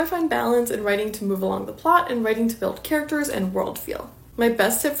I find balance in writing to move along the plot and writing to build characters and world feel. My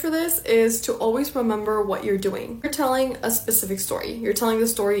best tip for this is to always remember what you're doing. You're telling a specific story. You're telling the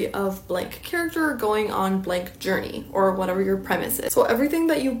story of blank character going on blank journey, or whatever your premise is. So everything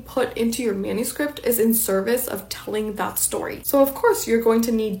that you put into your manuscript is in service of telling that story. So of course you're going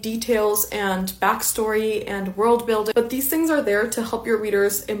to need details and backstory and world building, but these things are there to help your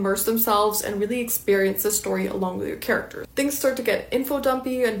readers immerse themselves and really experience the story along with your characters. Things start to get info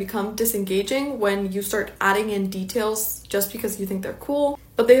dumpy and become disengaging when you start adding in details just because you think they're cool,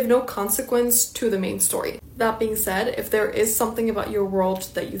 but they have no consequence to the main story. That being said, if there is something about your world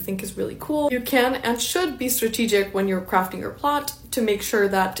that you think is really cool, you can and should be strategic when you're crafting your plot to make sure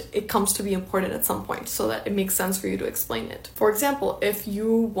that it comes to be important at some point so that it makes sense for you to explain it. For example, if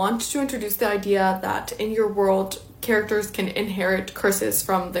you want to introduce the idea that in your world, characters can inherit curses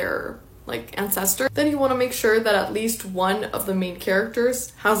from their ancestor, then you want to make sure that at least one of the main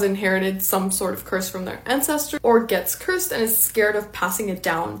characters has inherited some sort of curse from their ancestor or gets cursed and is scared of passing it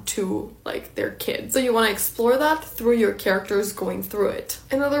down to their kids. So you want to explore that through your characters going through it.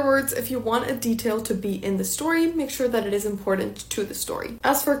 In other words, if you want a detail to be in the story, make sure that it is important to the story.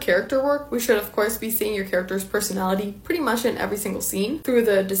 As for character work, we should of course be seeing your character's personality pretty much in every single scene through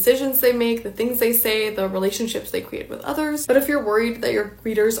the decisions they make, the things they say, the relationships they create with others. But if you're worried that your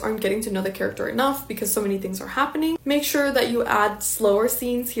readers aren't getting to know the character enough because so many things are happening, make sure that you add slower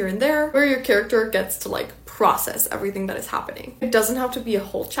scenes here and there where your character gets to process everything that is happening. It doesn't have to be a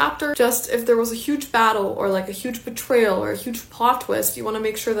whole chapter, just if there was a huge battle or a huge betrayal or a huge plot twist, you want to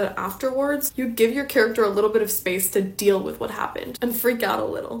make sure that afterwards you give your character a little bit of space to deal with what happened and freak out a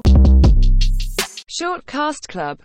little. Short Cast Club